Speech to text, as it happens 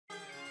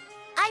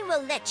I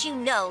will let you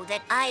know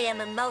that I am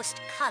a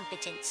most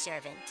competent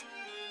servant.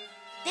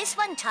 This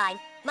one time,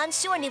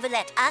 Monsieur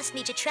Neuvillette asked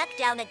me to track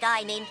down a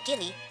guy named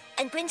Gilly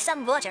and bring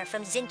some water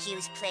from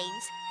Zincu's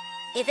plains.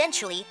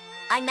 Eventually,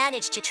 I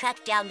managed to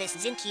track down this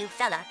Zincu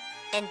fella,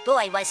 and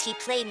boy was he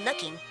plain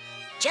looking,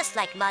 just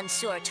like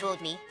Monsieur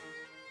told me.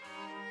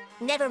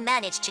 Never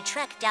managed to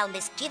track down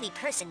this Gilly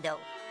person though,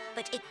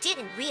 but it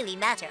didn't really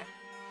matter.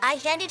 I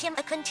handed him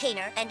a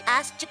container and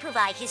asked to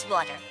provide his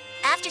water.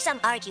 After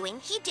some arguing,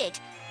 he did,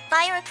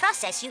 via a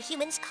process you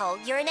humans call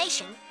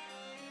urination.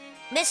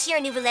 Monsieur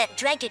Neuvillette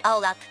drank it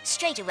all up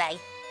straight away.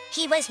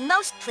 He was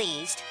most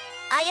pleased.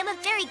 I am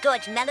a very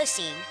good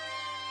Melusine.